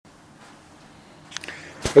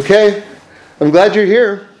Okay, I'm glad you're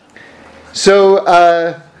here. So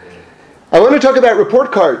I want to talk about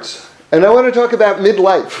report cards, and I want to talk about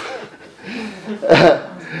midlife.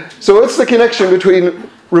 So what's the connection between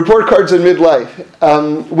report cards and midlife?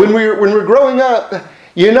 When we're growing up,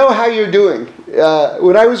 you know how you're doing.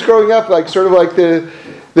 When I was growing up,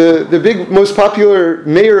 the big, most popular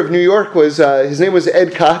mayor of New York was, his name was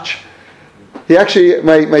Ed Koch. He actually,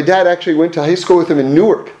 my dad actually went to high school with him in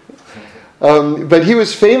Newark. But he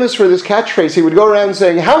was famous for this catchphrase. He would go around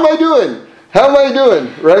saying, "How am I doing? How am I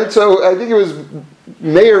doing?" Right? So I think he was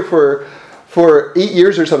mayor for 8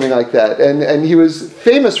 years or something like that. And he was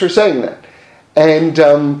famous for saying that. And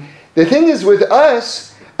the thing is with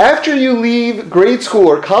us, after you leave grade school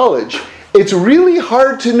or college, it's really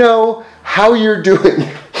hard to know how you're doing.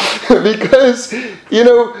 Because,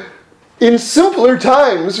 in simpler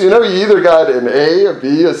times, you either got an A, a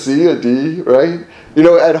B, a C, a D, right?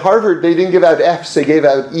 At Harvard, they didn't give out Fs, they gave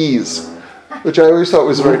out E's, which I always thought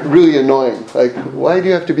was really annoying. Like, why do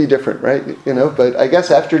you have to be different, right? But I guess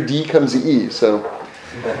after D comes E, so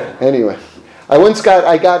anyway.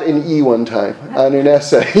 I got an E one time on an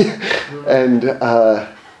essay, and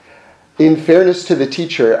in fairness to the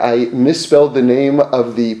teacher, I misspelled the name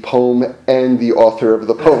of the poem and the author of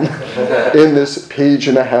the poem in this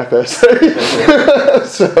page-and-a-half essay.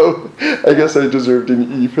 So I guess I deserved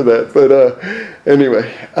an E for that. But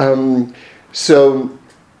anyway, so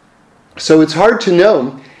it's hard to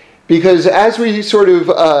know, because as we sort of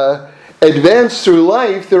advance through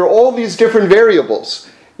life, there are all these different variables.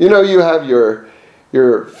 You have your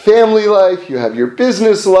family life, you have your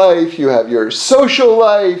business life, you have your social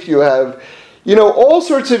life, you have, all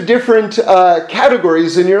sorts of different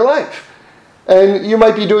categories in your life. And you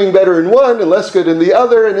might be doing better in one and less good in the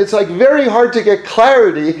other, and it's very hard to get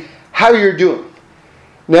clarity how you're doing.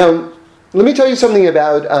 Now, let me tell you something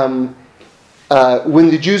about when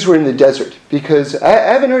the Jews were in the desert, because I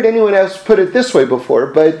haven't heard anyone else put it this way before,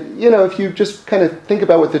 but, if you just kind of think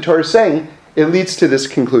about what the Torah is saying, it leads to this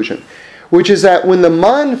conclusion, which is that when the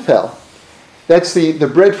man fell, that's the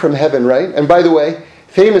bread from heaven, right? And by the way,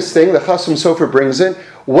 famous thing, the Chasam Sofer brings it.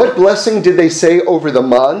 What blessing did they say over the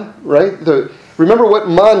man, right? Remember what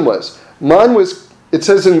man was. Man was, it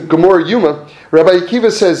says in Gemara Yuma, Rabbi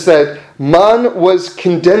Akiva says that man was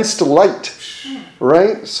condensed light,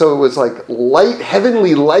 right? So it was like light,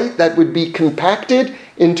 heavenly light that would be compacted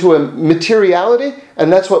into a materiality,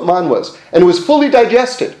 and that's what man was. And it was fully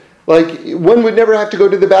digested. Like, one would never have to go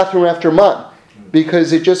to the bathroom after man,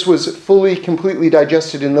 because it just was fully, completely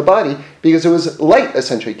digested in the body, because it was light,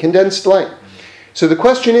 essentially, condensed light. So the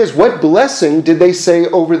question is, what blessing did they say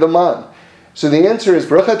over the man? So the answer is,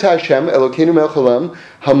 Baruch atah Hashem, Elokeinu melech haolam,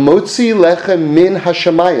 hamotzi lechem min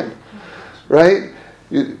hashamayim. Right?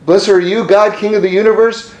 Blessed are you, God, King of the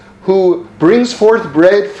universe, who brings forth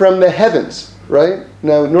bread from the heavens. Right?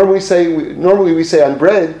 Now, normally we say on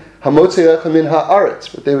bread, Hamotzi lechem min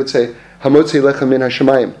haaretz, but they would say Hamotzi lechem min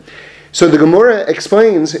hashamayim. So the Gemara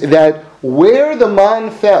explains that where the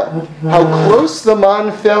man fell, how close the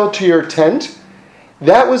man fell to your tent,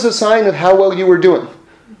 that was a sign of how well you were doing.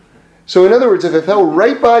 So in other words, if it fell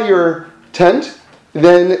right by your tent,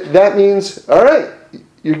 then that means, all right,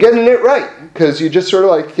 you're getting it right, because you just sort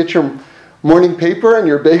of get your morning paper and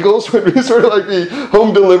your bagels would be sort of be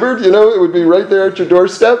home delivered, it would be right there at your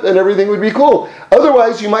doorstep and everything would be cool.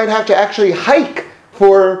 Otherwise, you might have to actually hike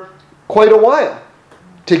for quite a while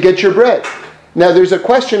to get your bread. Now, there's a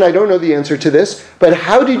question, I don't know the answer to this, but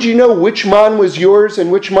how did you know which man was yours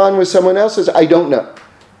and which man was someone else's? I don't know.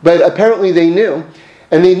 But apparently they knew.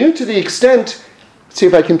 And they knew to the extent, let's see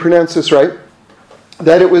if I can pronounce this right,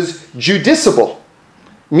 that it was judiciable.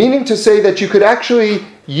 Meaning to say that you could actually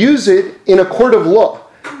use it in a court of law.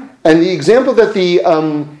 And the example that the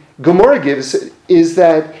Gemara gives is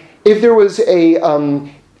that if there was a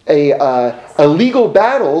legal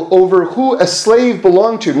battle over who a slave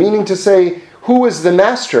belonged to, meaning to say who was the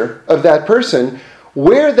master of that person,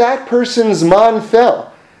 where that person's man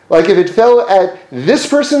fell. Like if it fell at this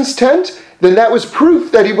person's tent, then that was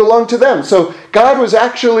proof that he belonged to them. So God was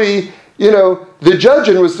actually, the judge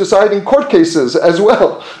and was deciding court cases as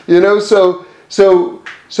well.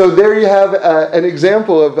 So there you have an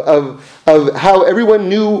example of how everyone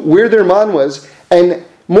knew where their man was, and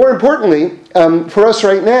more importantly, for us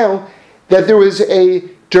right now, that there was a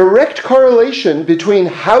direct correlation between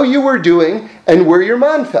how you were doing and where your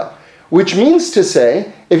man fell. Which means to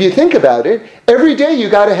say, if you think about it, every day you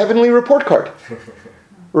got a heavenly report card.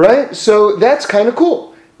 Right? So that's kind of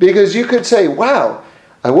cool, because you could say, wow,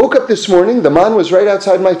 I woke up this morning, the man was right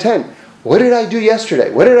outside my tent. What did I do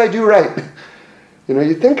yesterday? What did I do right?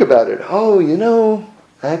 You think about it. Oh,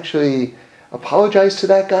 actually, apologize to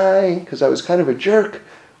that guy because I was kind of a jerk.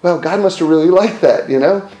 Well, God must have really liked that,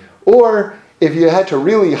 Or if you had to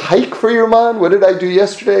really hike for your man, what did I do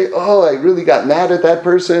yesterday? Oh, I really got mad at that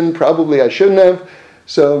person. Probably I shouldn't have.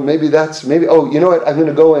 So oh, you know what? I'm going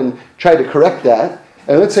to go and try to correct that.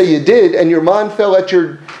 And let's say you did, and your man fell at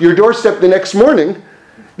your doorstep the next morning,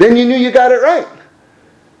 then you knew you got it right.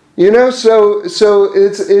 So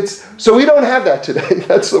we don't have that today.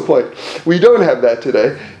 That's the point. We don't have that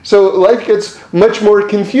today. So life gets much more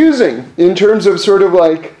confusing in terms of sort of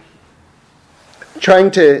like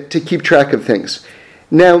trying to keep track of things.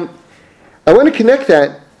 Now, I want to connect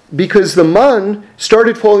that because the man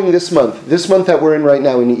started falling this month that we're in right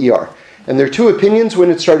now in ER. And there are two opinions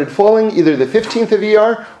when it started falling, either the 15th of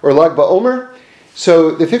ER or Lag BaOmer.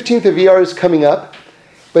 So the 15th of ER is coming up.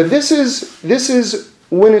 But this is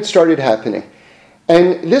when it started happening.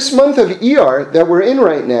 And this month of ER that we're in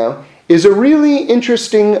right now is a really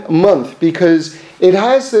interesting month because it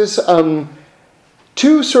has this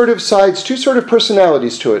two sort of sides, two sort of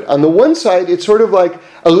personalities to it. On the one side, it's sort of like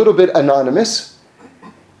a little bit anonymous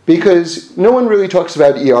because no one really talks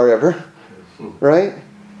about ER ever, right?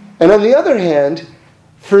 And on the other hand,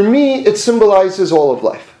 for me, it symbolizes all of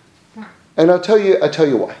life. And I'll tell you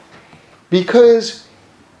why. Because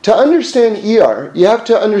to understand ER, you have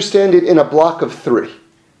to understand it in a block of 3.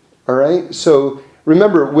 All right? So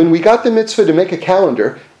remember, when we got the mitzvah to make a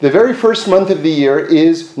calendar, the very first month of the year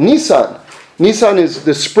is Nisan. Nisan is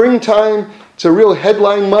the springtime. It's a real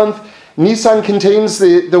headline month. Nisan contains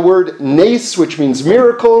the word nes, which means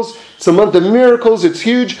miracles. It's a month of miracles. It's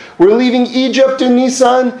huge. We're leaving Egypt in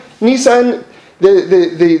Nisan. Nisan,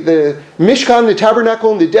 the Mishkan, the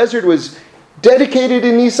tabernacle in the desert, was dedicated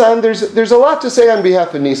in Nisan. There's a lot to say on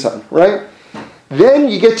behalf of Nisan, right? Then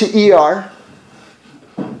you get to ER.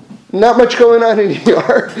 Not much going on in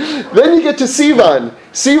ER. Then you get to Sivan.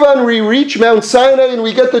 Sivan, we reach Mount Sinai and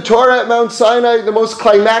we get the Torah at Mount Sinai, the most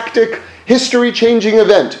climactic, history-changing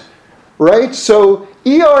event, right? So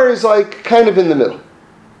ER is like kind of in the middle.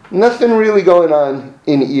 Nothing really going on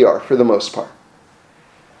in ER for the most part.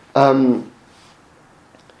 And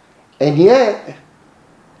yet,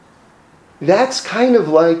 that's kind of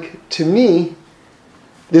like, to me,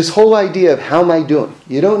 this whole idea of how am I doing?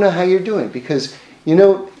 You don't know how you're doing because,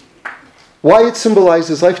 why it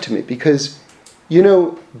symbolizes life to me. Because,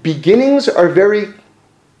 beginnings are very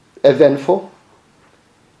eventful.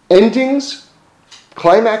 Endings,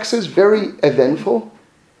 climaxes, very eventful.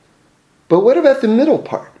 But what about the middle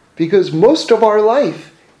part? Because most of our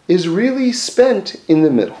life is really spent in the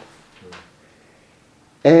middle.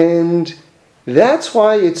 And that's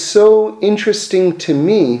why it's so interesting to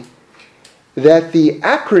me that the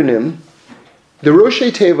acronym, the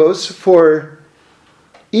Roshei Tevos for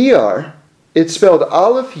ER, it's spelled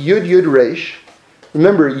Aleph Yud Yud Resh.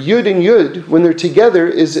 Remember, Yud and Yud, when they're together,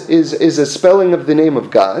 is a spelling of the name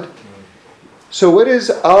of God. So what does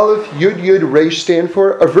Aleph Yud Yud Resh stand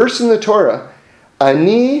for? A verse in the Torah,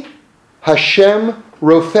 Ani Hashem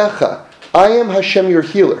Rofecha. I am Hashem, your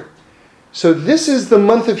healer. So this is the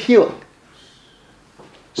month of healing.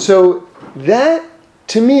 So that,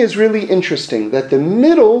 to me, is really interesting, that the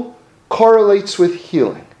middle correlates with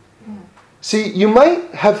healing. See, you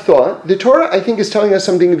might have thought, the Torah, I think, is telling us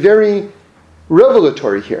something very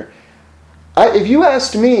revelatory here. If you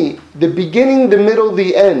asked me, the beginning, the middle,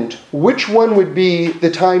 the end, which one would be the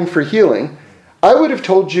time for healing, I would have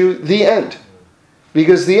told you the end.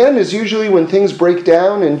 Because the end is usually when things break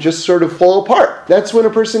down and just sort of fall apart. That's when a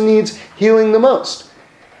person needs healing the most.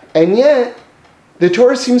 And yet, the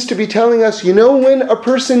Torah seems to be telling us, when a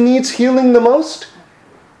person needs healing the most?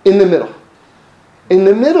 In the middle. In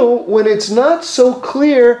the middle, when it's not so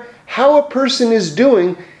clear how a person is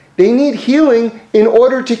doing, they need healing in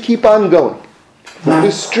order to keep on going.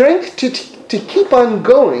 The strength to keep on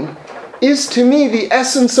going is, to me, the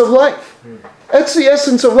essence of life. That's the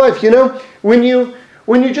essence of life. When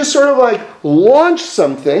you just sort of like launch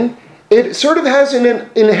something, it sort of has an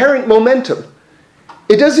inherent momentum.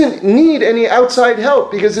 It doesn't need any outside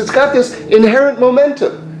help because it's got this inherent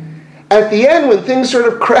momentum. At the end, when things sort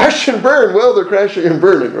of crash and burn, well, they're crashing and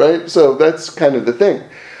burning, right? So that's kind of the thing.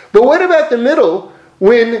 But what about the middle,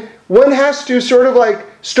 when one has to sort of like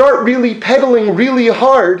start really pedaling really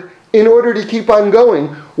hard in order to keep on going?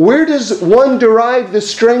 Where does one derive the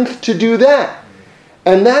strength to do that?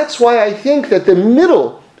 And that's why I think that the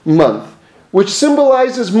middle month, which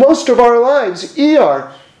symbolizes most of our lives,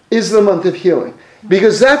 ER, is the month of healing.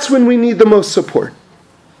 Because that's when we need the most support.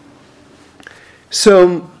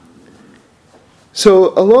 So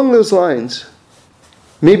along those lines,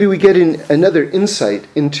 maybe we get another insight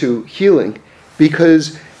into healing.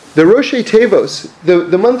 Because The Rosh Tevos,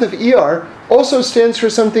 the month of Iyar, also stands for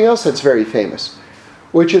something else that's very famous,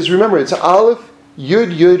 which is, remember, it's Aleph,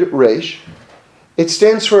 Yud, Yud, Resh. It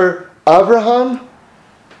stands for Avraham,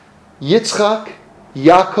 Yitzchak,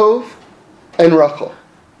 Yaakov, and Rachel.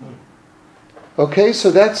 Okay,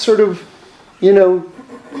 so that's sort of,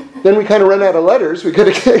 then we kind of run out of letters. We could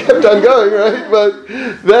have kept on going, right? But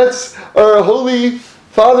that's our holy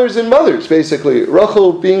fathers and mothers, basically.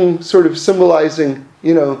 Rachel being sort of symbolizing,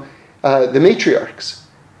 the matriarchs.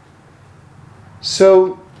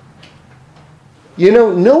 So,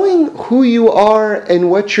 knowing who you are and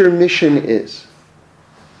what your mission is,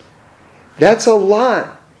 that's a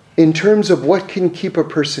lot in terms of what can keep a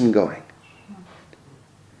person going.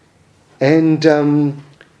 And,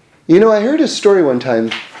 I heard a story one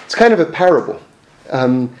time. It's kind of a parable.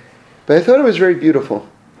 But I thought it was very beautiful,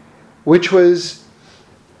 which was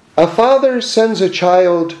a father sends a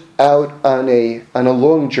child out on a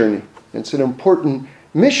long journey. It's an important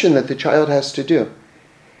mission that the child has to do.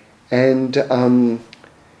 And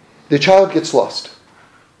the child gets lost,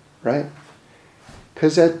 right?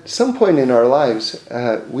 Because at some point in our lives,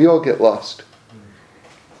 we all get lost.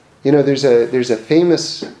 There's a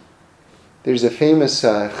famous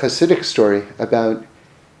Hasidic story about.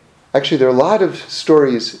 Actually, there are a lot of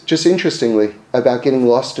stories, just interestingly, about getting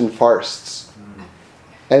lost in forests.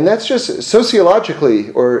 And that's just sociologically,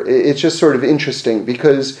 or it's just sort of interesting,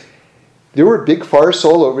 because there were big forests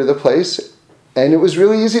all over the place, and it was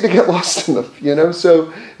really easy to get lost in them,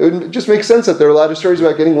 So it just makes sense that there are a lot of stories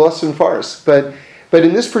about getting lost in forests. But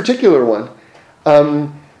in this particular one,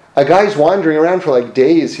 a guy's wandering around for like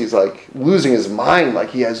days. He's like losing his mind, like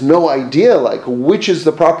he has no idea like which is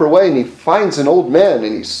the proper way. And he finds an old man,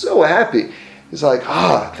 and he's so happy. He's like,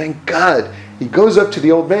 thank God. He goes up to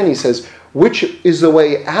the old man. He says, which is the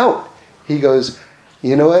way out? He goes,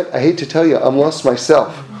 you know what? I hate to tell you, I'm lost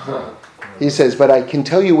myself. He says, but I can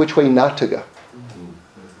tell you which way not to go.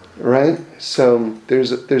 Right? So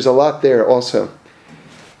there's a lot there also.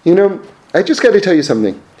 I just got to tell you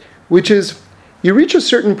something, which is, you reach a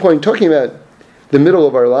certain point, talking about the middle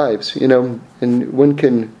of our lives, and one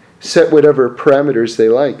can set whatever parameters they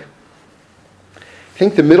like. I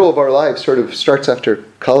think the middle of our lives sort of starts after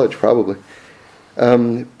college, probably.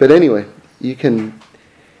 But anyway, you can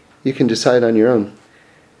decide on your own.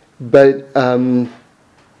 But I'm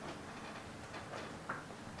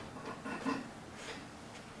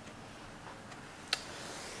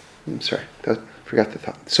sorry, I forgot the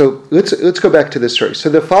thought. So let's go back to this story. So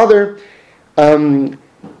the father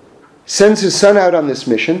sends his son out on this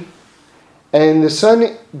mission, and the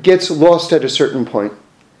son gets lost at a certain point.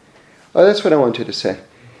 Oh, that's what I wanted to say.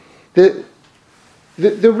 The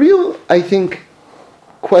real, I think,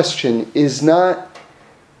 question is not,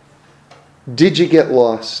 did you get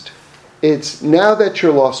lost? It's, now that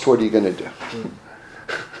you're lost, what are you going to do?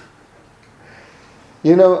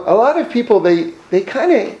 A lot of people, they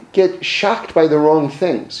kind of get shocked by the wrong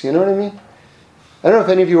things. You know what I mean? I don't know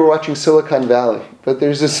if any of you were watching Silicon Valley, but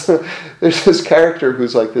there's this character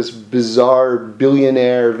who's like this bizarre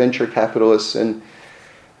billionaire venture capitalist, and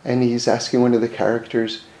he's asking one of the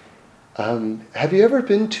characters, have you ever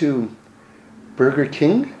been to Burger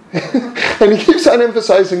King? And he keeps on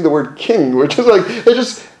emphasizing the word king, which is like,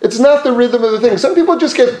 it's not the rhythm of the thing. Some people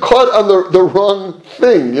just get caught on the wrong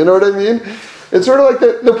thing, you know what I mean? It's sort of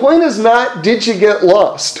like the point is not, did you get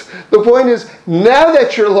lost? The point is, now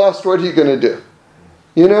that you're lost, what are you going to do?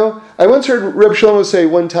 I once heard Reb Shlomo say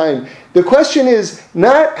one time, the question is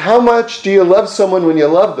not how much do you love someone when you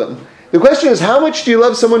love them. The question is, how much do you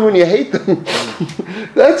love someone when you hate them?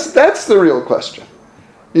 That's the real question.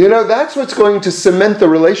 That's what's going to cement the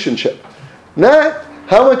relationship. Not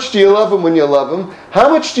how much do you love them when you love them, how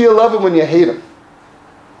much do you love them when you hate them?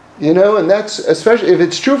 And that's, especially if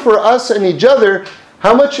it's true for us and each other,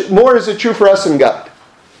 how much more is it true for us and God?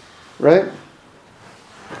 Right?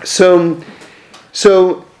 So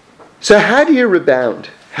how do you rebound?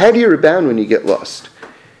 How do you rebound when you get lost?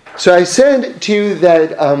 So I said to you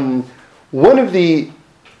that one of the,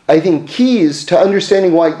 I think, keys to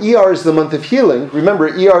understanding why Iyar is the month of healing,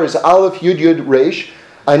 remember Iyar is Aleph, Yud, Yud, Resh,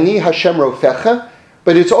 Ani Hashem Rofecha,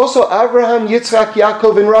 but it's also Avraham, Yitzchak,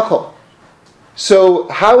 Yaakov, and Rachel. So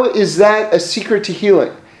how is that a secret to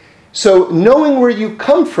healing? So knowing where you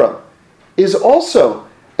come from is also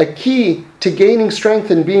a key to gaining strength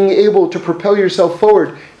and being able to propel yourself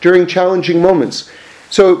forward during challenging moments.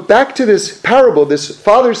 So back to this parable, this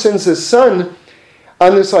father sends his son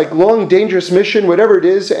on this like long, dangerous mission, whatever it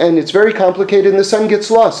is, and it's very complicated, and the son gets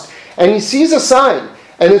lost. And he sees a sign,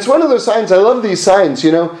 and it's one of those signs, I love these signs, I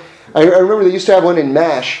remember they used to have one in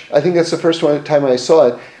MASH. I think that's the first time I saw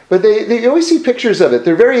it. but they always see pictures of it.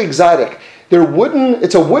 They're very exotic. They're wooden.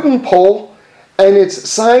 It's a wooden pole, and it's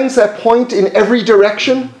signs that point in every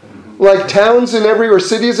direction, like towns in every, or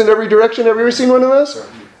cities in every direction. Have you ever seen one of those?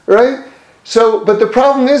 Right? So, but the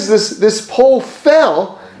problem is this pole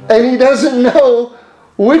fell, and he doesn't know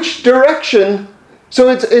which direction, so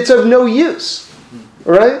it's of no use,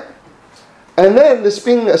 right? And then this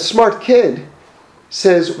being a smart kid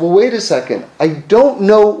says, well, wait a second, I don't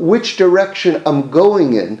know which direction I'm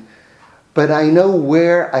going in, but I know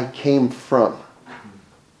where I came from.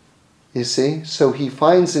 You see? So he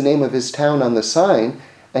finds the name of his town on the sign,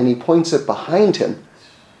 and he points it behind him,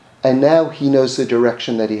 and now he knows the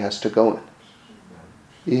direction that he has to go in.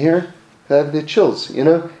 You hear? I have the chills, you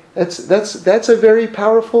know? That's a very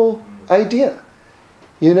powerful idea.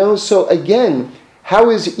 You know, so again, how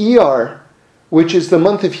is Iyar, which is the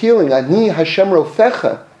month of healing, Ani Hashem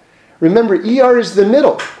Rofecha? Remember, Iyar is the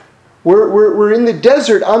middle. We're in the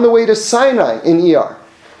desert on the way to Sinai in Iyar.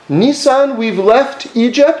 Nisan, we've left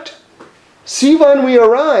Egypt. Sivan, we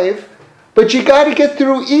arrive, but you got to get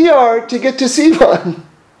through Iyar to get to Sivan.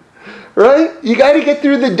 Right? You got to get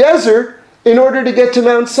through the desert in order to get to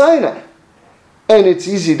Mount Sinai. And it's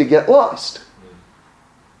easy to get lost.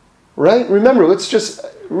 Right? Remember, let's just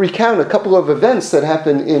recount a couple of events that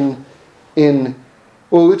happen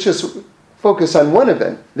well, let's just focus on one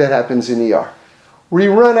event that happens in Iyar. We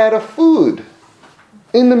run out of food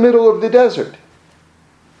in the middle of the desert.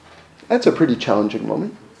 That's a pretty challenging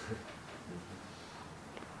moment.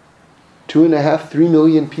 2.5, 3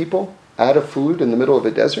 million people out of food in the middle of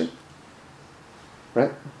a desert.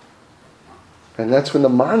 Right? And that's when the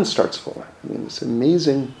man starts falling. I mean, this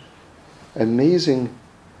amazing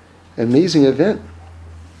event.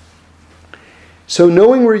 So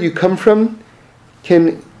knowing where you come from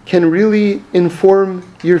can really inform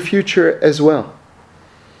your future as well.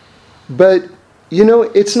 But, you know,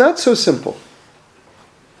 it's not so simple.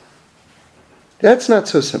 That's not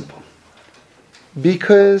so simple.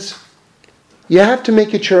 Because you have to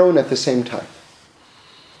make it your own at the same time.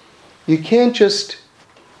 You can't just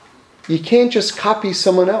copy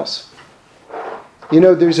someone else. You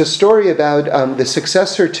know, there's a story about the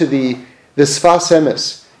successor to the Sfas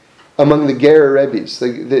Emes among the Ger Rebbes.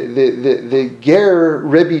 The Ger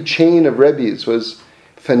Rebbe chain of Rebbes was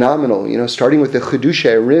phenomenal. You know, starting with the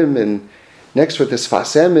Chiddushei HaRim and next with the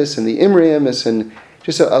Sfas Emes and the Imrei Emes, and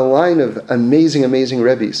just a line of amazing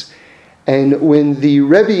Rebbes. And when the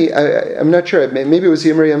Rebbe, I'm not sure, maybe it was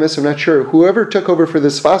the Imrei Emes, I'm not sure, whoever took over for the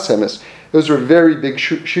Sfas Emes, those were very big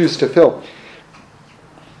shoes to fill.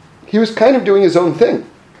 He was kind of doing his own thing.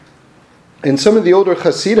 And some of the older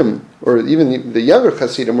Hasidim, or even the younger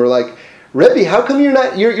Hasidim, were like, Rebbe, how come you're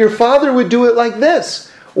not, your father would do it like this?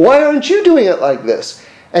 Why aren't you doing it like this?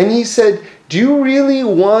 And he said, do you really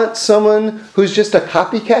want someone who's just a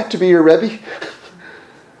copycat to be your Rebbe?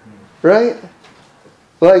 Right?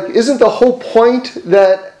 Like, isn't the whole point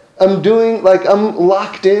that I'm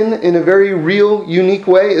locked in a very real, unique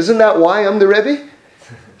way? Isn't that why I'm the Rebbe?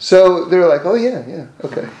 So they're like, oh yeah,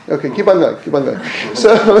 okay, keep on going.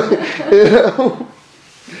 So, you know,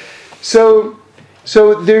 so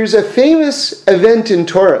there's a famous event in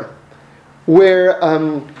Torah where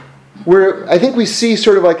I think we see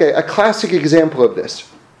sort of like a classic example of this,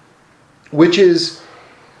 which is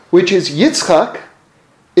Yitzchak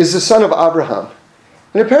is the son of Abraham.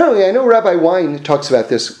 And apparently, I know Rabbi Wein talks about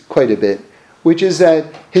this quite a bit, which is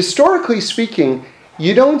that historically speaking,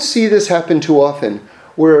 you don't see this happen too often,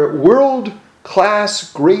 where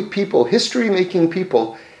world-class great people, history-making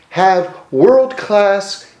people, have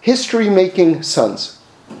world-class history-making sons.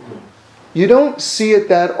 You don't see it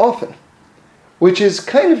that often, which is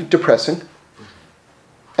kind of depressing.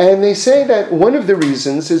 And they say that one of the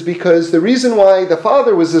reasons is because the reason why the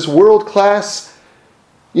father was this world-class,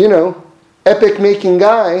 you know, epic-making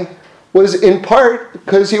guy was in part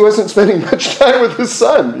because he wasn't spending much time with his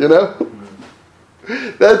son, you know?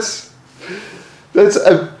 That's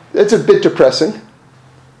a bit depressing.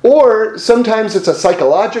 Or sometimes it's a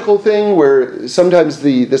psychological thing where sometimes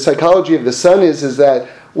the psychology of the son is that,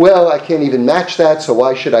 well, I can't even match that, so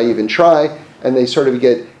why should I even try? And they sort of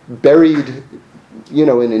get buried, you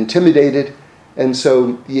know, and intimidated. And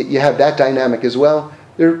so you have that dynamic as well.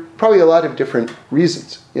 There are probably a lot of different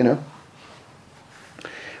reasons, you know.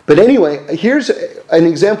 But anyway, here's an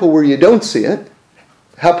example where you don't see it,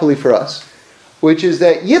 happily for us, which is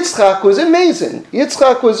that Yitzchak was amazing.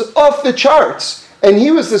 Yitzchak was off the charts, and he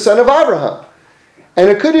was the son of Abraham. And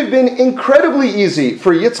it could have been incredibly easy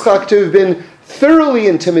for Yitzchak to have been thoroughly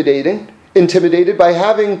intimidated by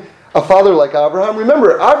having a father like Abraham.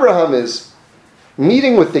 Remember, Abraham is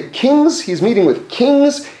meeting with the kings. He's meeting with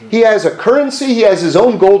kings. He has a currency. He has his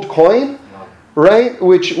own gold coin, right?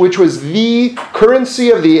 Which was the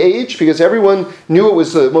currency of the age, because everyone knew it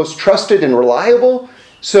was the most trusted and reliable.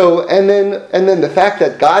 So, and then the fact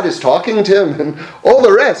that God is talking to him and all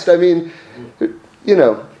the rest. I mean,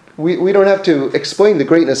 we don't have to explain the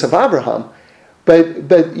greatness of Abraham,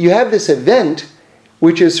 but you have this event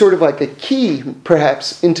which is sort of like a key,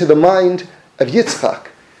 perhaps, into the mind of Yitzchak,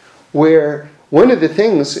 where one of the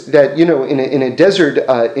things that, in a desert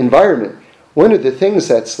environment, one of the things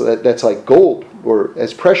that's like gold, or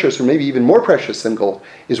as precious, or maybe even more precious than gold,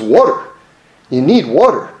 is water. You need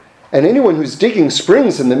water. And anyone who's digging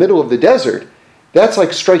springs in the middle of the desert, that's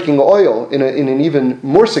like striking oil in an even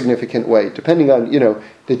more significant way, depending on,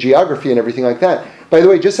 the geography and everything like that. By the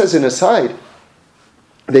way, just as an aside,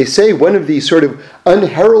 they say one of the sort of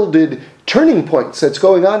unheralded turning points that's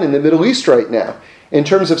going on in the Middle East right now, in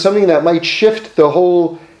terms of something that might shift the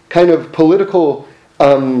whole kind of political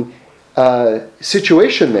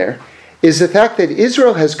situation there, is the fact that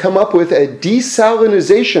Israel has come up with a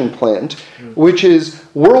desalinization plant, which is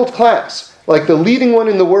world-class, like the leading one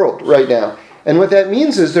in the world right now. And what that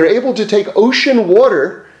means is they're able to take ocean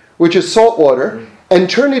water, which is salt water, and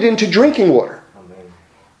turn it into drinking water. Amen.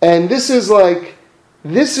 And this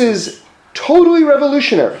is totally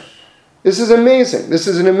revolutionary. This is amazing. This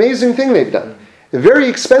is an amazing thing they've done. They're very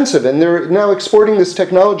expensive, and they're now exporting this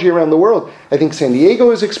technology around the world. I think San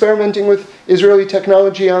Diego is experimenting with Israeli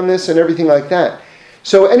technology on this and everything like that.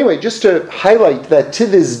 So anyway, just to highlight that to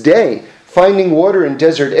this day, finding water in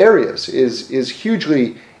desert areas is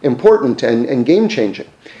hugely important and game-changing.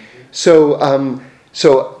 So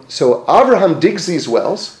Abraham digs these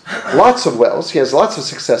wells, lots of wells. He has lots of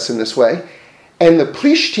success in this way. And the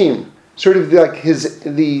Plishtim, sort of like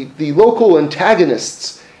the local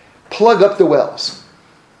antagonists, plug up the wells.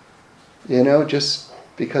 Just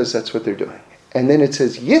because that's what they're doing. And then it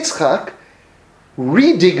says Yitzchak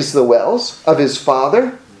redigs the wells of his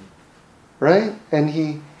father, right? And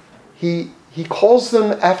he calls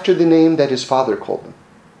them after the name that his father called them,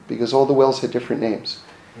 because all the wells had different names.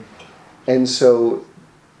 And so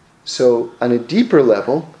on a deeper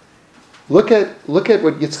level, look at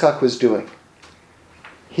what Yitzchak was doing.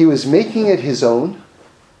 He was making it his own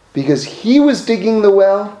because he was digging the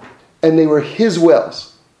well and they were his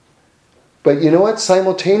wells. But you know what?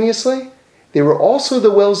 Simultaneously, they were also the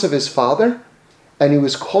wells of his father, and he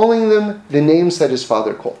was calling them the names that his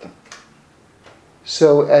father called them.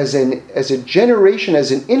 So as a generation,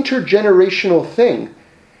 as an intergenerational thing,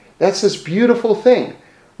 that's this beautiful thing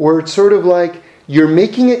where it's sort of like you're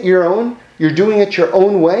making it your own, you're doing it your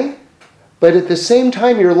own way, but at the same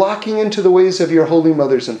time you're locking into the ways of your holy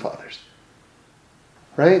mothers and fathers.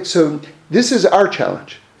 Right? So this is our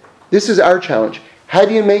challenge. This is our challenge. How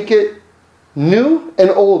do you make it new and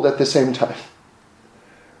old at the same time?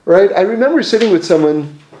 Right? I remember sitting with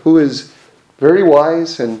someone who is very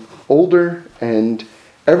wise and older and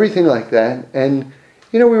everything like that. And,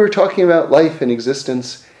 we were talking about life and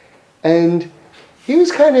existence. And he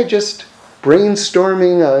was kind of just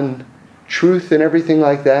brainstorming on truth and everything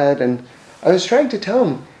like that. And I was trying to tell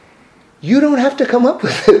him, you don't have to come up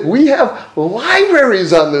with it. We have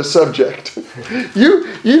libraries on this subject. You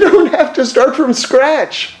don't have to start from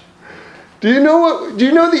scratch. Do you know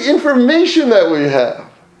the information that we have?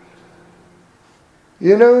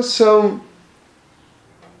 So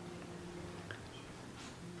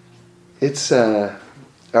it's all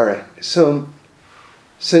right. So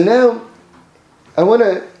now I want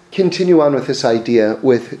to continue on with this idea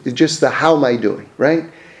with just the how am I doing, right?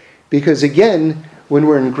 Because again, when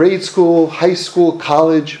we're in grade school, high school,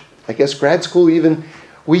 college, I guess grad school even,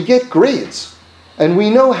 we get grades and we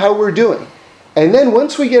know how we're doing. And then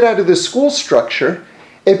once we get out of the school structure,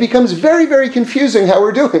 it becomes very, very confusing how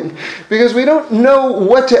we're doing because we don't know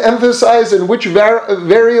what to emphasize and which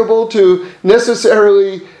variable to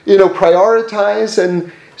necessarily, prioritize. And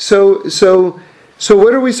so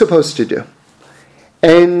what are we supposed to do?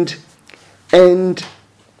 And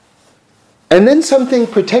then something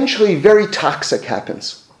potentially very toxic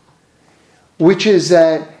happens, which is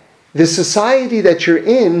that the society that you're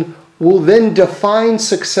in will then define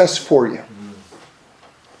success for you.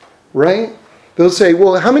 Right? They'll say,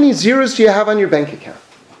 well, how many zeros do you have on your bank account?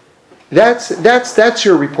 That's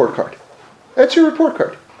your report card. That's your report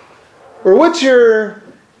card. Or what's your,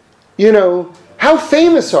 how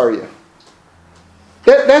famous are you?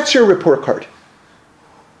 That's your report card.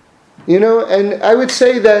 And I would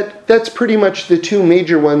say that that's pretty much the two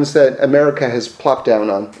major ones that America has plopped down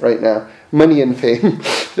on right now. Money and fame.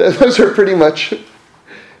 Those are pretty much it.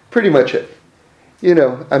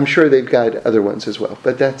 I'm sure they've got other ones as well,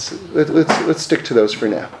 but let's stick to those for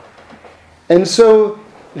now. And so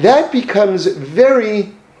that becomes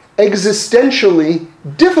very existentially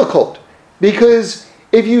difficult, because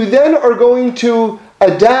if you then are going to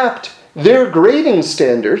adapt their grading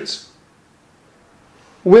standards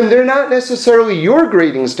when they're not necessarily your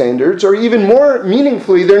grading standards, or even more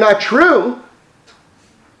meaningfully, they're not true,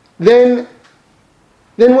 then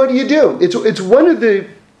what do you do? It's one of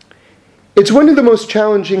the most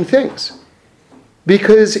challenging things,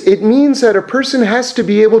 because it means that a person has to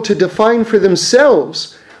be able to define for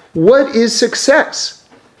themselves what is success.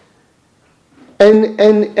 And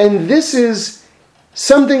this is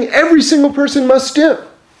something every single person must do.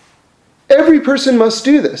 Every person must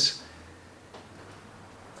do this.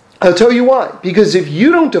 I'll tell you why. Because if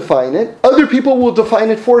you don't define it, other people will define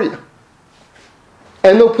it for you.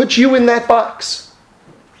 And they'll put you in that box.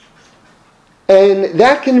 And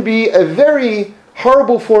that can be a very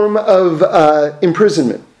horrible form of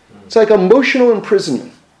imprisonment. It's like emotional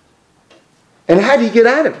imprisonment. And how do you get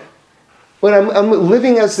out of it? When I'm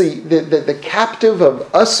living as the captive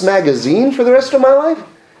of Us magazine for the rest of my life?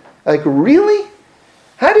 Like, really?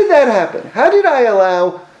 How did that happen? How did I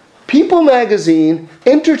allow People magazine,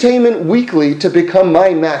 Entertainment Weekly to become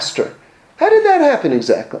my master? How did that happen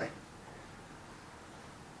exactly?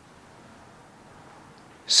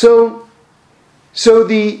 So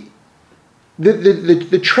the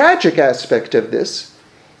tragic aspect of this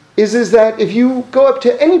is that if you go up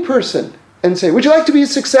to any person and say, would you like to be a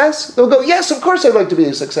success? They'll go, yes, of course I'd like to be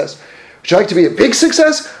a success. Would you like to be a big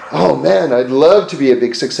success? Oh man, I'd love to be a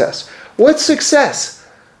big success. What's success?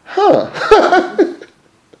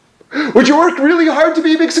 Would you work really hard to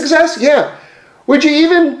be a big success? Yeah. Would you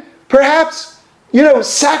even perhaps,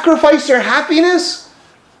 sacrifice your happiness?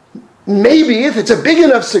 Maybe, if it's a big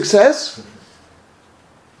enough success.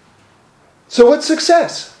 So what's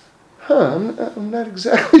success? I'm not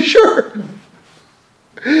exactly sure.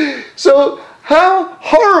 So how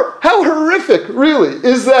horrific, really,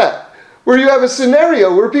 is that? Where you have a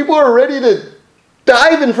scenario where people are ready to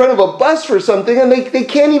dive in front of a bus for something and they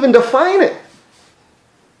can't even define it.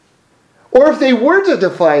 Or if they were to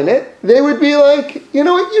define it, they would be like, you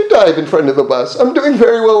know what, you dive in front of the bus. I'm doing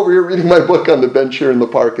very well over here reading my book on the bench here in the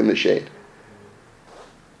park in the shade.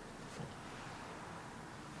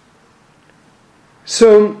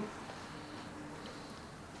 So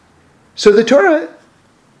the Torah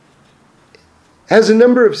has a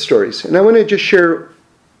number of stories, and I want to just share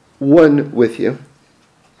one with you.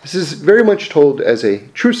 This is very much told as a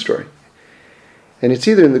true story. And it's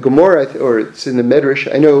either in the Gemara or it's in the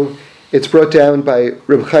Medrash. I know it's brought down by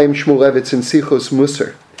Reb Chaim Shmulevitz in Sichos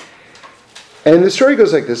Musar. And the story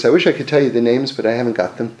goes like this. I wish I could tell you the names, but I haven't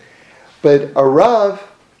got them. But a Rav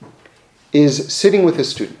is sitting with a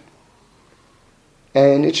student.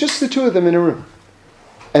 And it's just the two of them in a room.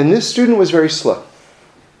 And this student was very slow.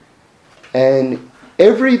 And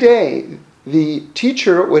every day, the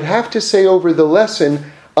teacher would have to say over the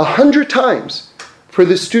lesson 100 times for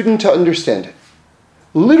the student to understand it.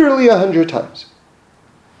 Literally 100 times.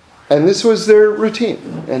 And this was their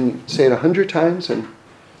routine. And say it 100 times, and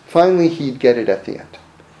finally he'd get it at the end.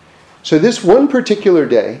 So this one particular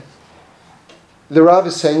day, the Rav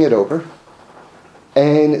is saying it over,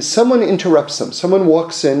 and someone interrupts them. Someone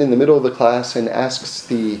walks in the middle of the class and asks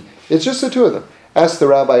it's just the two of them, asks the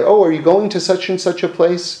rabbi, are you going to such and such a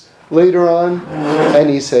place later on? And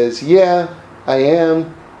he says, yeah, I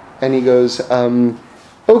am. And he goes,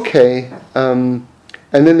 okay. And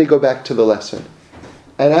then they go back to the lesson.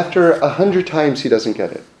 And after 100 times he doesn't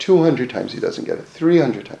get it, 200 times he doesn't get it,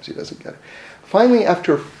 300 times he doesn't get it. Finally,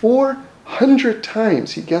 after 400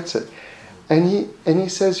 times he gets it. And he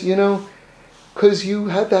says, because you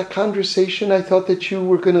had that conversation, I thought that you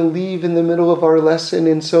were going to leave in the middle of our lesson,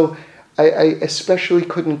 and so I especially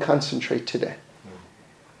couldn't concentrate today.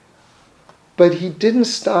 But he didn't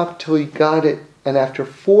stop till he got it, and after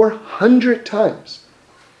 400 times,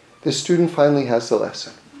 the student finally has the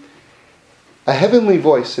lesson. A heavenly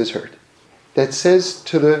voice is heard that says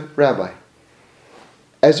to the rabbi,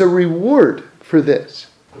 as a reward for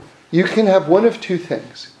this, you can have one of two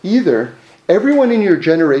things. Either everyone in your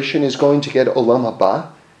generation is going to get Olam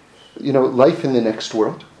Haba, life in the next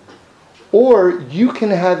world, or you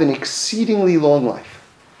can have an exceedingly long life.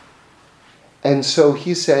 And so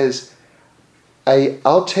he says,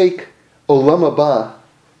 I'll take Olam Haba,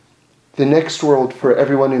 the next world, for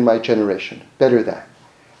everyone in my generation. Better that.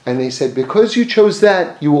 And they said, because you chose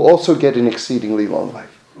that, you will also get an exceedingly long life.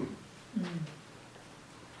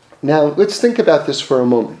 Now, let's think about this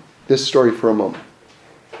story for a moment.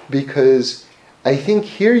 Because I think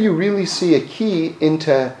here you really see a key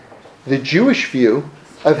into the Jewish view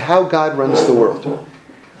of how God runs the world,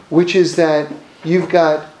 which is that you've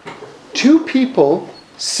got two people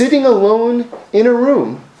sitting alone in a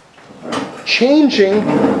room, changing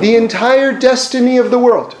the entire destiny of the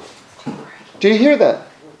world. Do you hear that?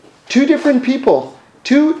 Two different people,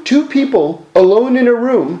 two people alone in a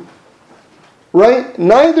room, right?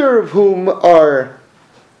 Neither of whom are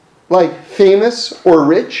like famous or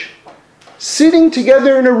rich, sitting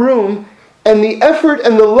together in a room, and the effort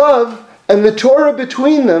and the love and the Torah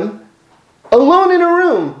between them, alone in a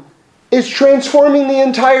room, is transforming the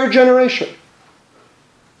entire generation.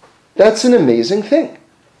 That's an amazing thing.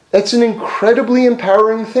 That's an incredibly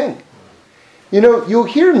empowering thing. You know, you'll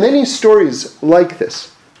hear many stories like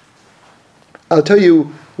this. I'll tell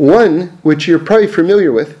you one, which you're probably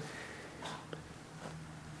familiar with,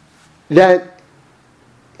 that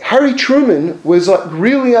Harry Truman was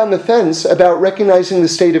really on the fence about recognizing the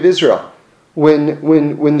state of Israel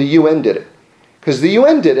when the UN did it. Because the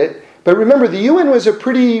UN did it, but remember, the UN was a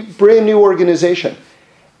pretty brand new organization,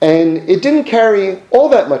 and it didn't carry all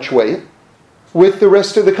that much weight with the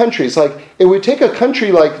rest of the countries. Like, it would take a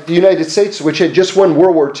country like the United States, which had just won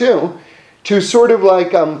World War II, to sort of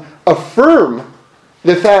like affirm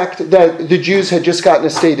the fact that the Jews had just gotten a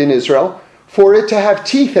state in Israel, for it to have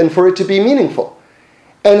teeth and for it to be meaningful.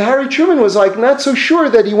 And Harry Truman was like not so sure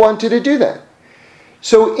that he wanted to do that.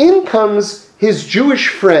 So in comes his Jewish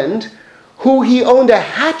friend, who he owned a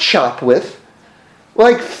hat shop with,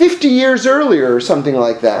 like 50 years earlier or something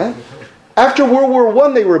like that. After World War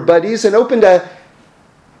I, they were buddies and opened a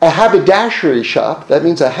haberdashery shop. That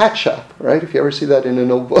means a hat shop, right? If you ever see that in an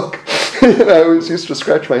old book. I always used to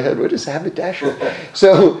scratch my head. What is haberdashery?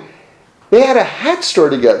 So they had a hat store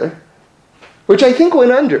together, which I think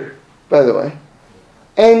went under, by the way.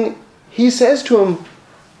 And he says to him,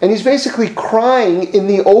 and he's basically crying in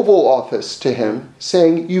the Oval Office to him,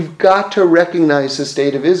 saying, "You've got to recognize the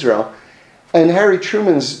state of Israel." And Harry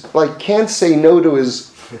Truman's like can't say no to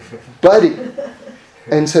his buddy,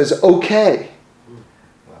 and says, "Okay."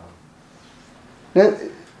 Now,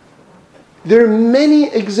 there are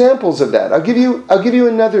many examples of that. I'll give you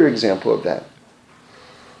another example of that,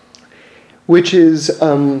 which is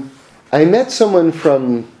I met someone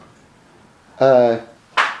from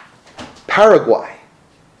Paraguay.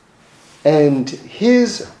 And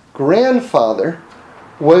his grandfather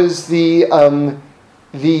was the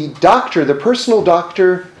doctor, the personal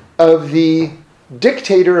doctor of the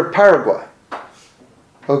dictator of Paraguay.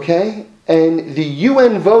 Okay? And the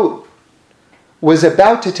UN vote was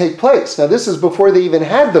about to take place. Now, this is before they even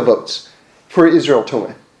had the votes for Israel to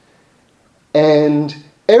win. And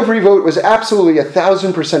every vote was absolutely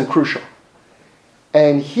 1,000% crucial.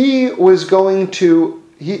 And they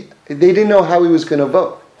didn't know how he was going to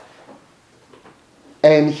vote.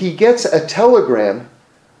 And he gets a telegram,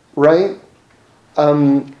 right?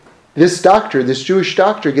 This Jewish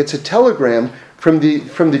doctor gets a telegram from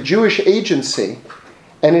the Jewish agency,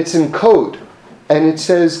 and it's in code. And it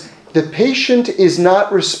says, "The patient is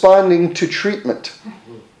not responding to treatment."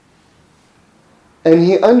 And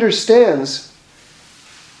he understands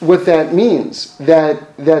what that means,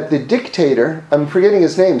 that the dictator, I'm forgetting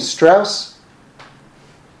his name, Straussman,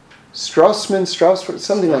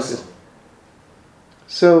 something like this.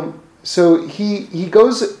 So he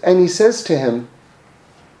goes and he says to him,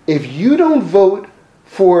 "If you don't vote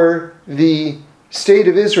for the state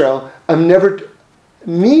of Israel, I'm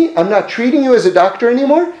not treating you as a doctor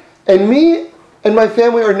anymore, and me and my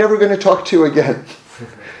family are never going to talk to you again."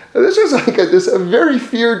 This was like a very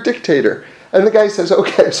feared dictator. And the guy says,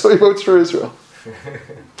 "Okay," so he votes for Israel.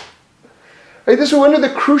 Right, this was one of the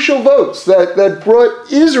crucial votes that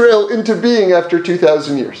brought Israel into being after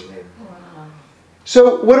 2,000 years.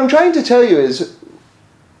 So what I'm trying to tell you is,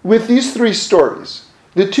 with these three stories,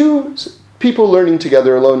 the two people learning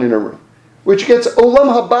together alone in a room, which gets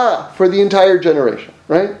olam haba for the entire generation,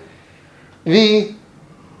 right? The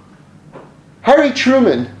Harry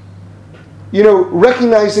Truman,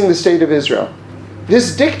 recognizing the state of Israel.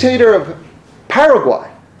 This dictator of Paraguay,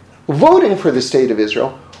 voting for the state of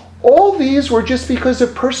Israel. All these were just because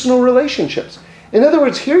of personal relationships. In other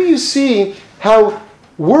words, here you see how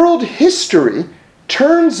world history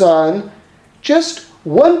turns on just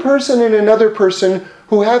one person and another person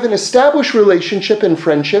who have an established relationship and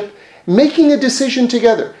friendship, making a decision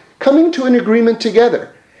together, coming to an agreement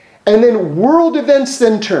together. And then world events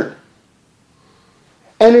then turn.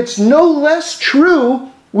 And it's no less true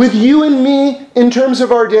with you and me in terms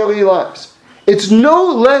of our daily lives. It's no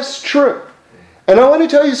less true. And I want to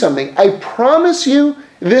tell you something. I promise you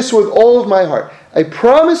this with all of my heart. I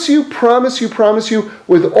promise you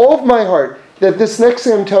with all of my heart that this next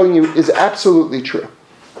thing I'm telling you is absolutely true.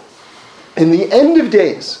 in the end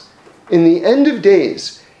of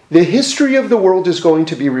days, the history of the world is going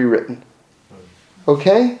to be rewritten.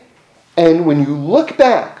 Okay? And when you look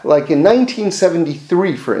back, like in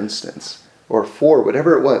 1973, for instance, or 4,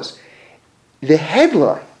 whatever it was, the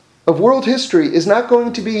headline of world history is not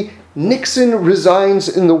going to be Nixon resigns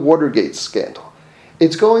in the Watergate scandal.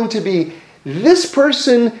 It's going to be this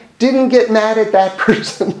person didn't get mad at that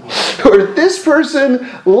person, or this person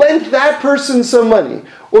lent that person some money,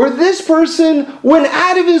 or this person went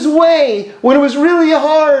out of his way when it was really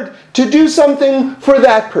hard to do something for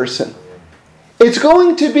that person. It's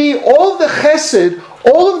going to be all the chesed,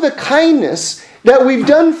 all of the kindness that we've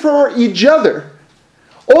done for each other,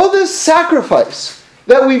 all the sacrifice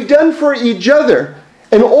that we've done for each other,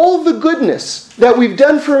 and all the goodness that we've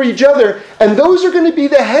done for each other, and those are going to be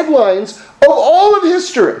the headlines of all of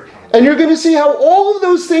history. And you're going to see how all of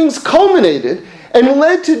those things culminated and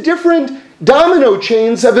led to different domino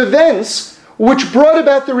chains of events which brought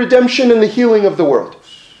about the redemption and the healing of the world.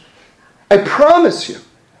 I promise you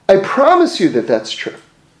that that's true.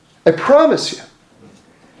 I promise you.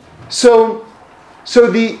 So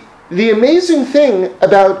the amazing thing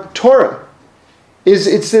about Torah is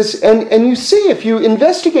it's this, and you see, if you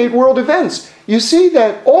investigate world events, you see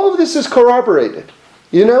that all of this is corroborated.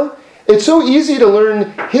 You know? It's so easy to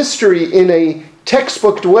learn history in a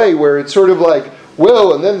textbooked way where it's sort of like,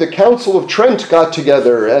 well, and then the Council of Trent got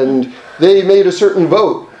together and they made a certain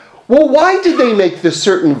vote. Well, why did they make this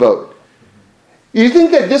certain vote? You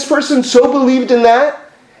think that this person so believed in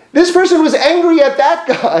that? This person was angry at that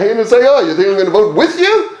guy and it's like, oh, you think I'm going to vote with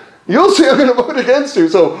you? You'll see I'm going to vote against you.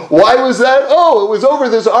 So why was that? Oh, it was over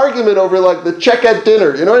this argument over like the check at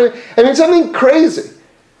dinner. You know what I mean? I mean, something crazy.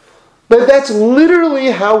 But that's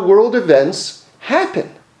literally how world events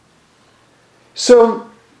happen. So,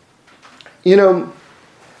 you know,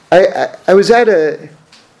 I was at a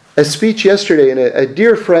speech yesterday, and a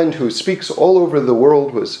dear friend who speaks all over the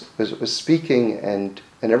world was speaking and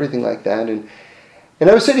everything like that. And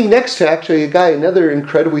I was sitting next to actually a guy, another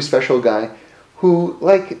incredibly special guy, who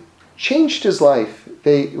like changed his life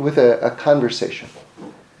with a conversation.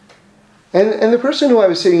 And the person who I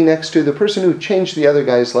was sitting next to, the person who changed the other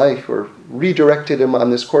guy's life or redirected him on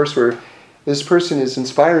this course where this person is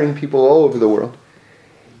inspiring people all over the world,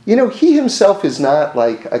 you know, he himself is not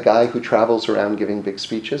like a guy who travels around giving big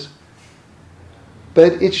speeches.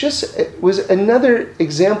 But it was another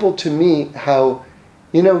example to me how,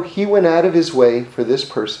 you know, he went out of his way for this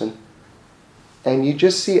person. And you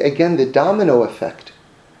just see, again, the domino effect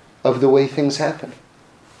of the way things happen.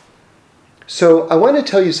 So I want to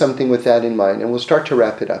tell you something with that in mind, and we'll start to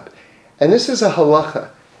wrap it up. And this is a halacha.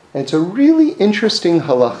 And it's a really interesting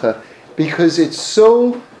halacha because it's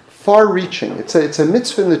so far-reaching. It's a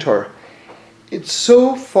mitzvah in the Torah. It's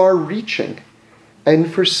so far-reaching.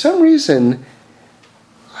 And for some reason,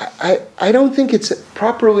 I don't think it's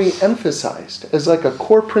properly emphasized as like a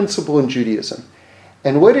core principle in Judaism.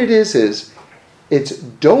 And what it is it's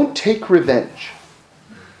don't take revenge.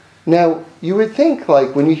 Now, you would think,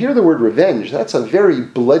 like, when you hear the word revenge, that's a very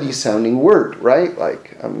bloody sounding word, right?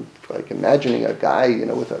 Like, I'm like imagining a guy, you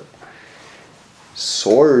know, with a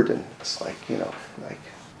sword, and it's like, you know, like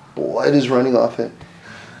blood is running off it,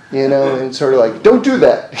 you know, and it's sort of like, don't do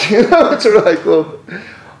that, you know, it's sort of like, well,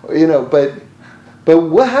 you know, but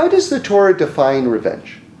how does the Torah define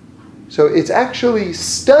revenge? So it's actually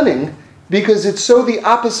stunning because it's so the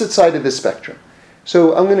opposite side of the spectrum.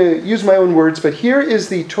 So I'm going to use my own words, but here is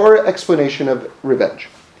the Torah explanation of revenge.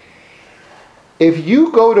 If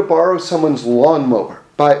you go to borrow someone's lawnmower,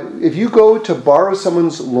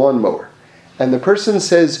 and the person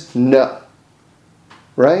says no,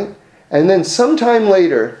 right? And then sometime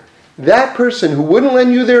later, that person who wouldn't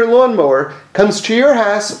lend you their lawnmower comes to your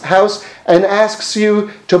house and asks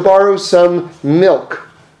you to borrow some milk.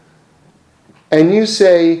 And you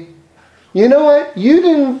say, you know what? You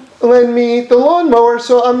didn't lend me the lawnmower,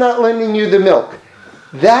 so I'm not lending you the milk.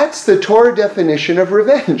 That's the Torah definition of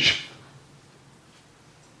revenge.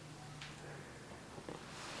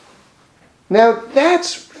 Now,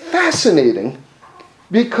 that's fascinating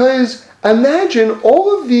because imagine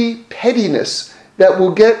all of the pettiness that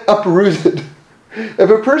will get uprooted if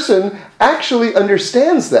a person actually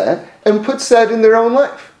understands that and puts that in their own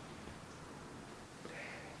life.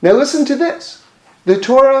 Now listen to this. The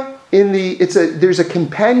Torah, there's a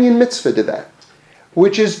companion mitzvah to that,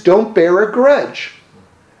 which is don't bear a grudge.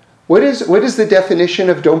 What is the definition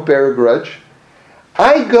of don't bear a grudge?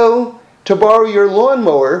 I go to borrow your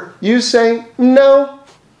lawnmower, you say no.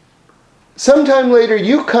 Sometime later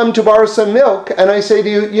you come to borrow some milk and I say to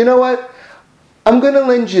you, you know what? I'm going to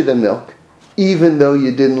lend you the milk, even though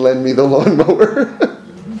you didn't lend me the lawnmower.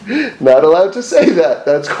 Not allowed to say that.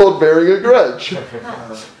 That's called bearing a grudge.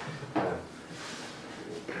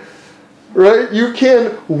 Right? You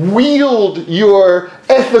can wield your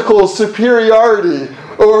ethical superiority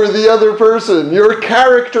over the other person, your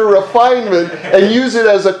character refinement, and use it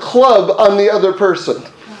as a club on the other person.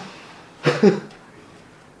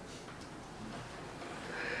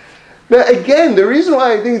 Now, again, the reason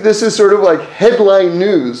why I think this is sort of like headline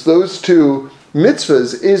news, those two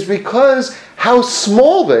mitzvahs, is because how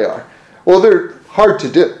small they are. Well, they're hard to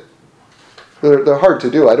do. They're hard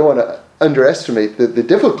to do. I don't want to underestimate the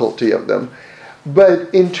difficulty of them.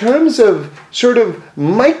 But in terms of sort of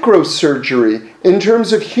microsurgery, in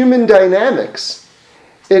terms of human dynamics,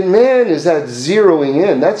 and man, is that zeroing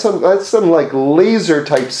in. That's some like laser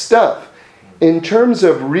type stuff. In terms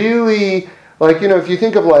of really, like, if you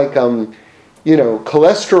think of like,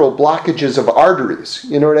 cholesterol blockages of arteries,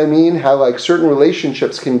 you know what I mean? How like certain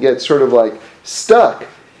relationships can get sort of like stuck.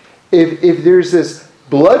 If there's this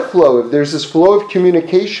blood flow, if there's this flow of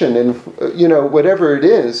communication and, whatever it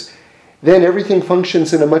is, then everything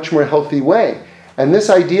functions in a much more healthy way. And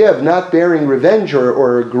this idea of not bearing revenge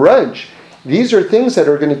or a grudge, these are things that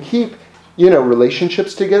are going to keep,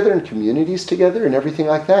 relationships together and communities together and everything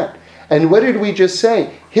like that. And what did we just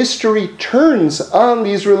say? History turns on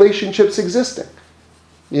these relationships existing,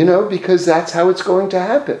 because that's how it's going to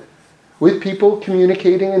happen, with people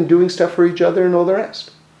communicating and doing stuff for each other and all the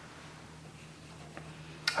rest.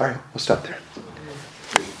 All right, we'll stop there.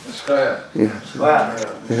 Yeah.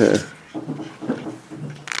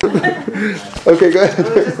 Okay, go ahead.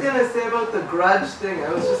 I was just going to say about the grudge thing.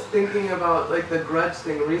 I was just thinking about like the grudge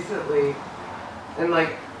thing recently, and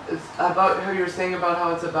like it's about how you were saying about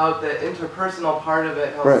how it's about the interpersonal part of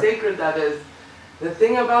it, how sacred that is. The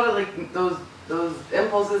thing about it, like those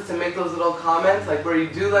impulses to make those little comments, like where you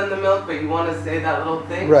do lend the milk, but you want to say that little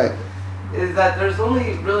thing, right, is that there's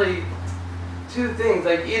only really two things.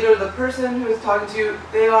 Like either the person who is talking to you,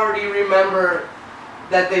 they already remember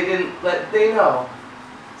that they know.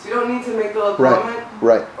 So you don't need to make the little comment.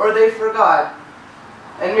 Right. Or they forgot.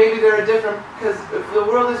 And maybe they're a different, because if the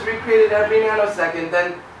world is recreated every nanosecond,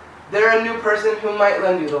 then they're a new person who might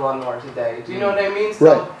lend you the lawnmower today. Do you know what I mean? So,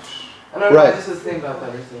 right. I don't know, I just was thinking about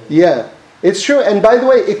that recently. Yeah. It's true. And by the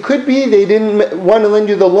way, it could be they didn't want to lend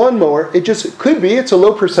you the lawnmower. It just could be. It's a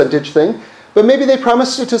low percentage thing. But maybe they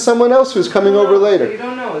promised it to someone else who's coming over later. You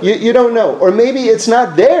don't know. You don't know. Or maybe it's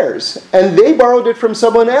not theirs, and they borrowed it from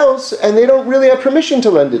someone else, and they don't really have permission to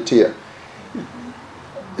lend it to you.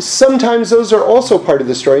 Sometimes those are also part of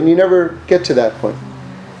the story, and you never get to that point.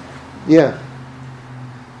 Yeah.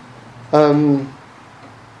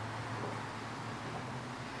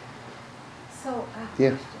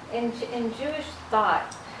 Yeah. In Jewish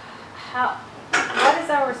thought, what is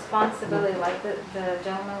our responsibility? Like the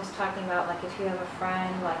gentleman was talking about, like if you have a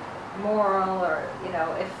friend, like moral, or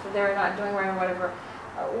if they're not doing right or whatever,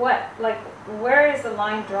 where is the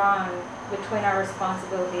line drawn between our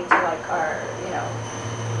responsibility to like our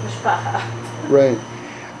mishpacha? Right.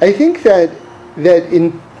 I think that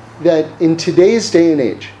in today's day and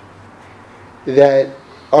age, that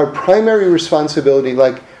our primary responsibility,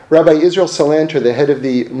 like Rabbi Israel Salanter, the head of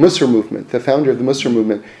the Musar movement, the founder of the Musar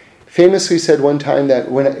movement, famously said one time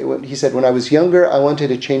that when I was younger, I wanted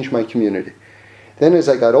to change my community. Then as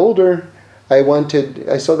I got older, I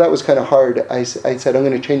saw that was kind of hard. I said, I'm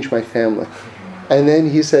going to change my family. And then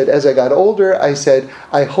he said, as I got older, I said,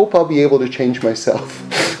 I hope I'll be able to change myself.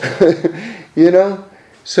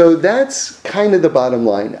 So that's kind of the bottom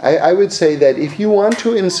line. I would say that if you want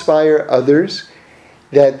to inspire others,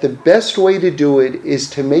 that the best way to do it is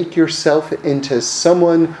to make yourself into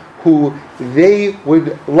someone who they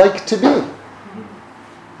would like to be.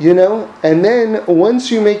 And then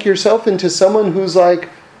once you make yourself into someone who's like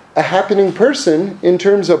a happening person in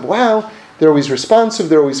terms of, wow, they're always responsive,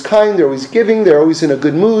 they're always kind, they're always giving, they're always in a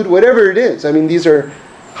good mood, whatever it is. I mean, these are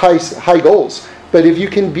high goals. But if you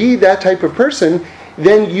can be that type of person,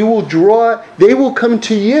 then they will come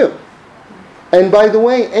to you. And by the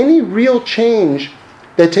way, any real change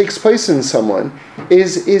that takes place in someone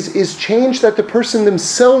is change that the person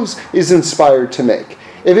themselves is inspired to make.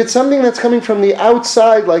 If it's something that's coming from the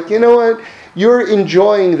outside, like, you know what, you're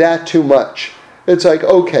enjoying that too much. It's like,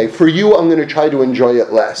 okay, for you, I'm going to try to enjoy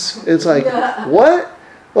it less. It's like, what?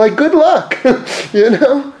 Like, good luck,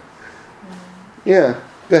 Yeah,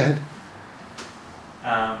 go ahead.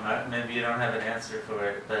 Maybe you don't have an answer for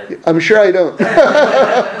it, but I'm sure I don't.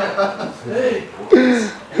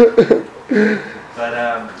 But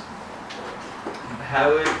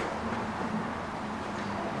how would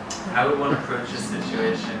one approach a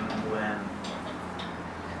situation when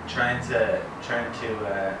trying to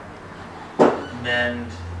mend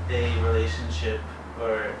a relationship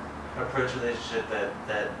or approach a relationship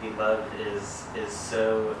that beloved is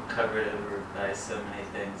so covered over by so many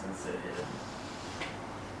things and so hidden.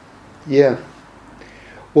 Yeah.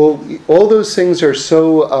 Well, all those things are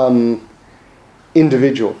so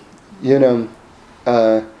individual, you know.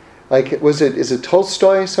 Like, is it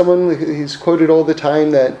Tolstoy? He's quoted all the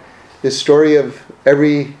time that the story of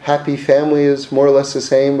every happy family is more or less the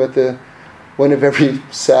same, but the one of every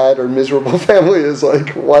sad or miserable family is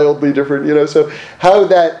like wildly different, you know. So how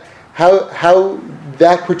that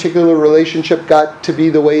particular relationship got to be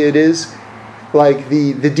the way it is, like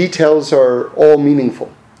the details are all meaningful,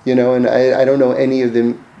 you know. And I don't know any of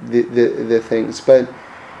the things, but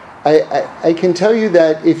I can tell you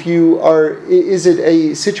that if you are, is it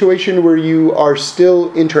a situation where you are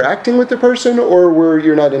still interacting with the person or where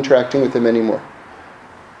you're not interacting with them anymore?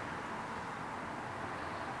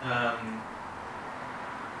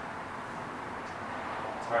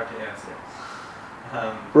 It's hard to answer.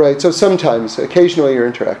 Right, so sometimes, occasionally you're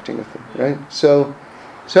interacting with them, right? So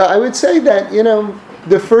I would say that, you know,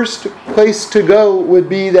 the first place to go would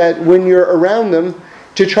be that when you're around them,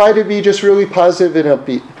 to try to be just really positive and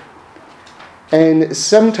upbeat. And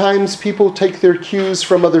sometimes people take their cues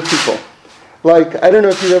from other people. Like, I don't know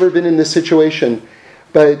if you've ever been in this situation,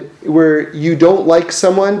 but where you don't like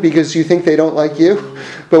someone because you think they don't like you,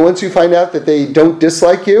 but once you find out that they don't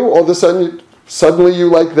dislike you, all of a sudden, suddenly you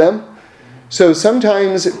like them. So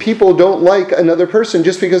sometimes people don't like another person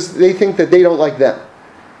just because they think that they don't like them.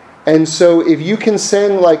 And so if you can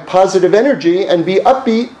send like positive energy and be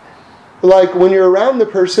upbeat, like when you're around the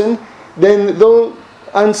person, then they'll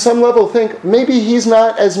on some level think, maybe he's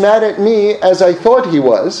not as mad at me as I thought he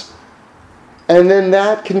was. And then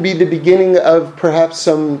that can be the beginning of perhaps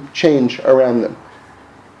some change around them.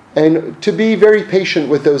 And to be very patient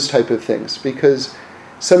with those type of things, because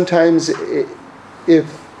sometimes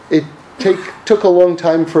if it took a long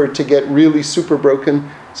time for it to get really super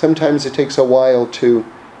broken, sometimes it takes a while to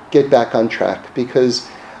get back on track, because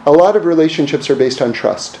a lot of relationships are based on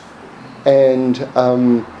trust. And,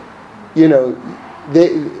 you know,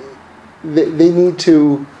 they need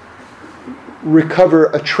to recover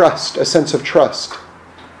a sense of trust.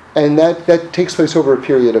 And that takes place over a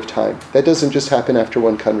period of time. That doesn't just happen after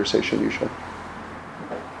one conversation, usually.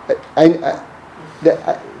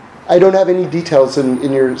 I don't have any details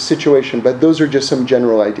in your situation, but those are just some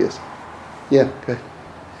general ideas. Yeah, go ahead.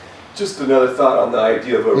 Just another thought on the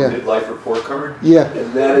idea of a midlife report card. Yeah.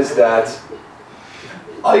 And that is that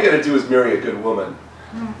all you got to do is marry a good woman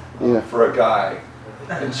for a guy.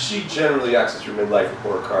 And she generally acts as your midlife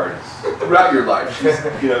report card throughout your life. She's,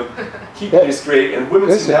 you know, keeping you straight. And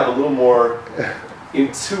women seem to have a little more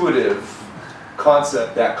intuitive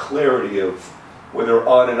concept, that clarity of when they're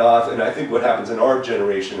on and off. And I think what happens in our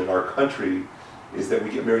generation, in our country, is that we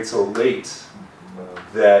get married so late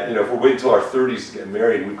that, you know, if we're waiting until our 30s to get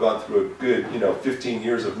married, we've gone through a good, 15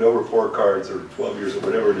 years of no report cards or 12 years or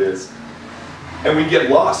whatever it is. And we get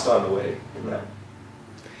lost on the way. You know?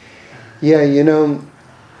 Yeah,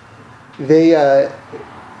 they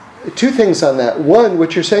two things on that. One,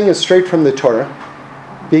 what you're saying is straight from the Torah,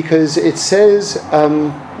 because it says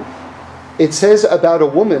about a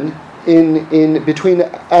woman in between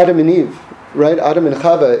Adam and Eve, right? Adam and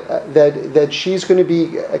Chava, that she's going to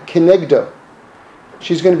be a kenegdo.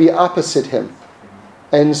 She's going to be opposite him,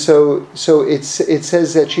 and so it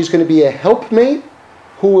says that she's going to be a helpmate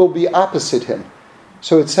who will be opposite him.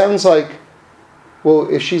 So it sounds like, well,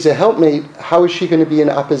 if she's a helpmate, how is she going to be in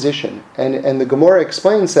opposition? And the Gemara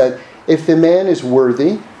explains that if the man is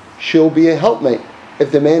worthy, she'll be a helpmate.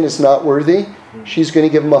 If the man is not worthy, she's going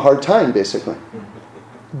to give him a hard time, basically.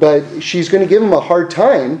 But she's going to give him a hard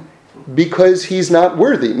time because he's not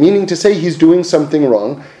worthy, meaning to say he's doing something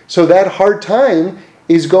wrong. So that hard time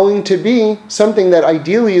is going to be something that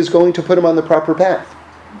ideally is going to put him on the proper path,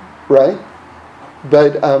 right?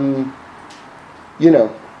 But,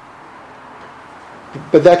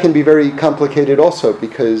 but that can be very complicated also,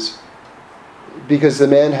 because the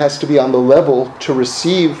man has to be on the level to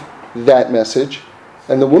receive that message,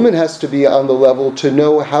 and the woman has to be on the level to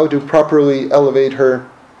know how to properly elevate her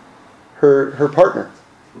partner.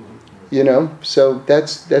 So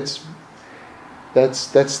that's the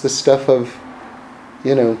stuff of,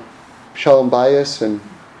 shalom bayis and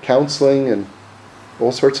counseling and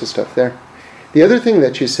all sorts of stuff there. The other thing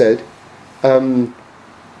that you said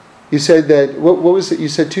that, what was it? You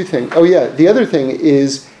said two things. Oh yeah, the other thing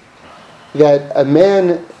is that a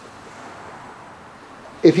man,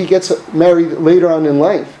 if he gets married later on in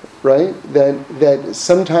life, right, that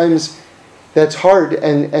sometimes that's hard,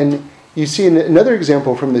 and you see another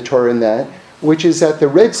example from the Torah in that, which is that the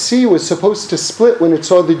Red Sea was supposed to split when it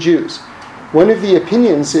saw the Jews. One of the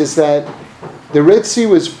opinions is that the Red Sea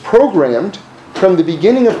was programmed from the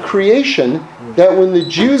beginning of creation that when the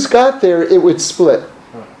Jews got there, it would split.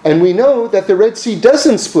 And we know that the Red Sea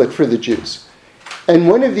doesn't split for the Jews. And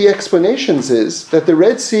one of the explanations is that the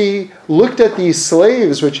Red Sea looked at these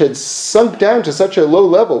slaves which had sunk down to such a low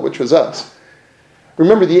level, which was us.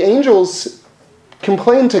 Remember, the angels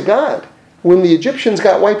complained to God when the Egyptians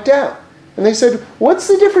got wiped out. And they said, what's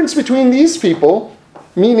the difference between these people,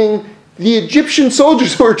 meaning the Egyptian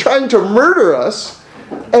soldiers who are trying to murder us,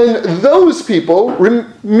 and those people,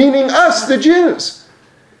 meaning us, the Jews?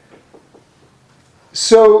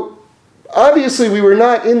 So, obviously we were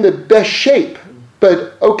not in the best shape.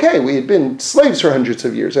 But okay, we had been slaves for hundreds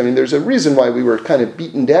of years. I mean, there's a reason why we were kind of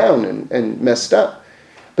beaten down and messed up.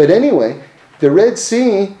 But anyway, the Red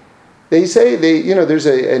Sea, they say, there's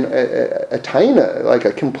a taina, like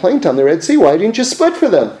a complaint on the Red Sea. Why didn't you split for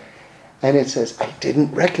them? And it says, I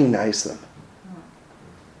didn't recognize them.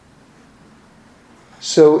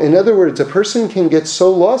 So in other words, a person can get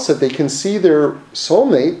so lost that they can see their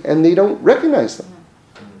soulmate and they don't recognize them.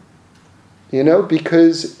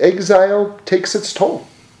 Because exile takes its toll.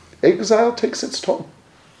 Exile takes its toll.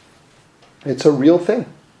 It's a real thing.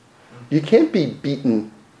 You can't be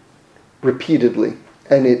beaten repeatedly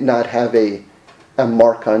and it not have a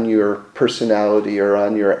mark on your personality or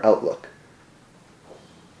on your outlook.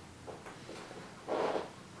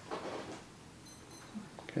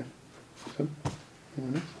 Okay.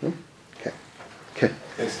 Okay.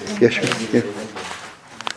 Thanks, Steve. Yeah, sure. Yeah.